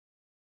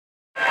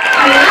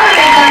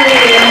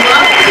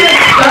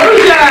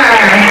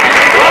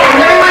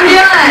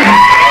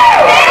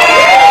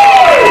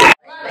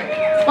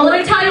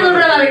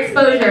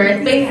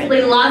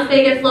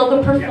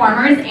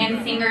performers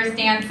and singers,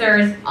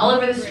 dancers all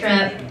over the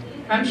strip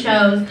from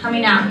shows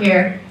coming out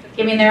here,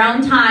 giving their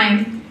own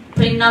time,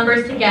 putting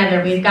numbers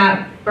together. We've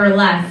got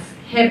burlesque,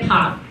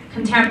 hip-hop,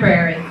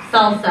 contemporary,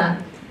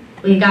 salsa.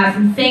 We've got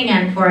some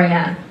singing for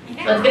you.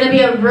 So it's going to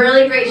be a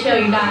really great show,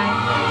 you guys.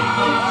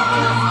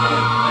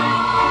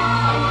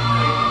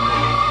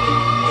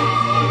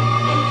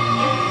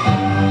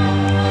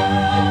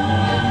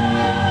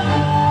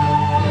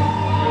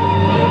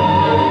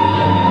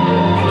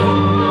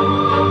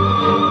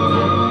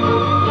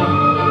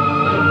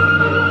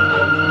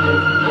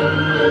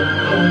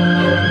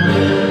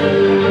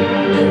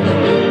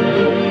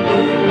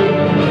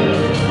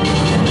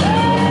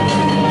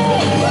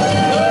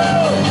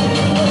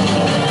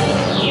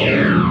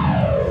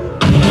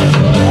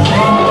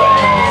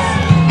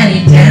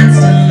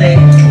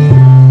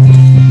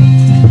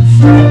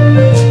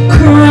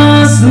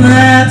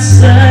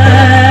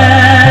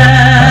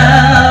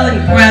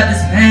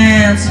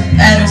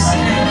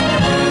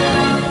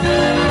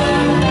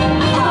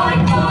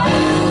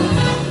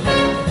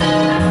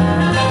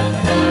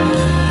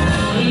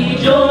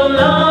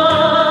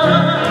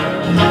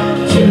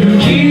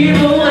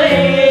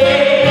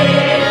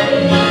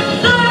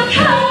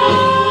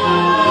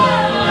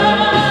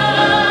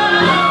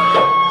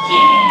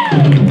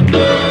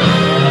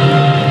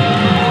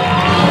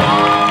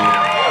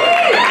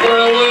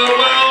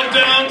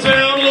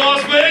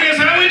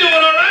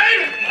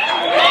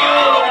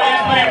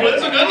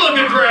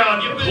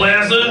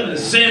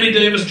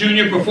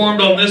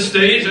 Performed on this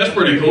stage. That's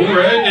pretty cool,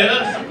 right?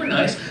 Yeah, super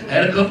nice.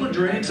 Had a couple of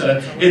drinks. I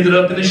ended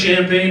up in the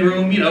champagne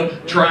room, you know,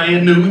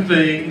 trying new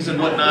things and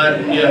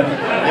whatnot. Yeah.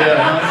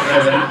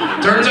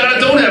 Turns out I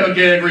don't have a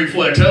gag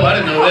reflex. Hell, I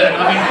didn't know that.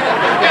 I mean,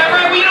 yeah,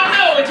 right, you don't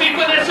know until you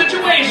put in that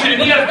situation.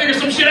 You gotta figure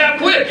some shit out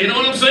quick, you know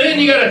what I'm saying?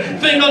 You gotta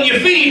think on your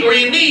feet or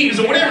your knees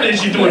or whatever it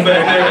is you're doing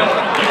back there.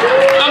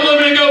 I'm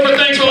letting it go for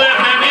thanks for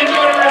laughing at me.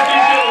 Enjoy the rest of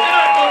the show.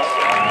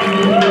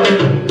 Good night,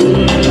 folks.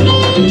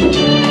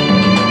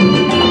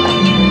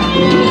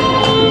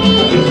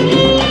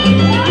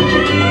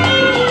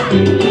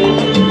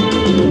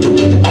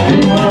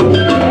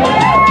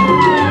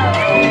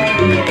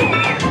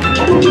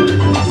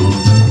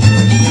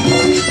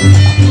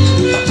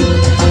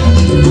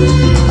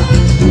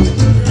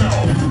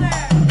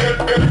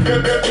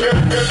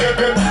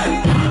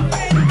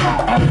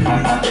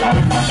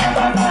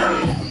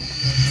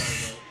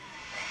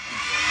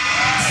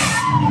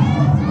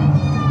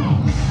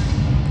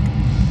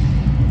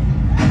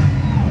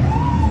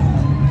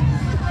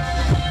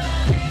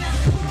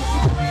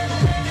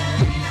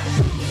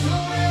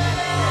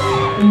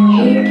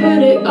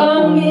 Put it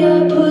on me, I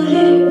put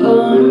it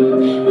on.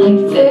 Like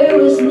there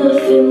was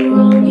nothing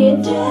wrong,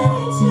 it did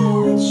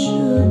how it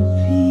should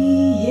be,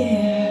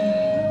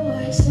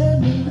 yeah. I said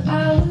when I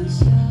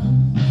was young,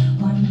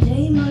 one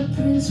day my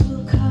prince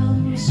will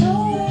come. So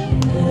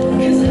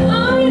cause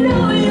I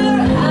know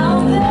you're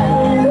out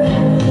there,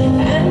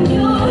 and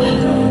you're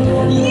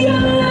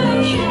young.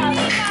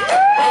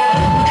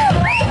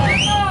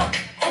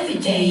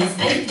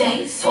 Every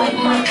day, swipe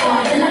my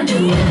card and I do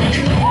it.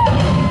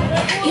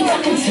 You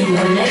talking to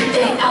a late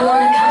date, I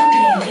wanna come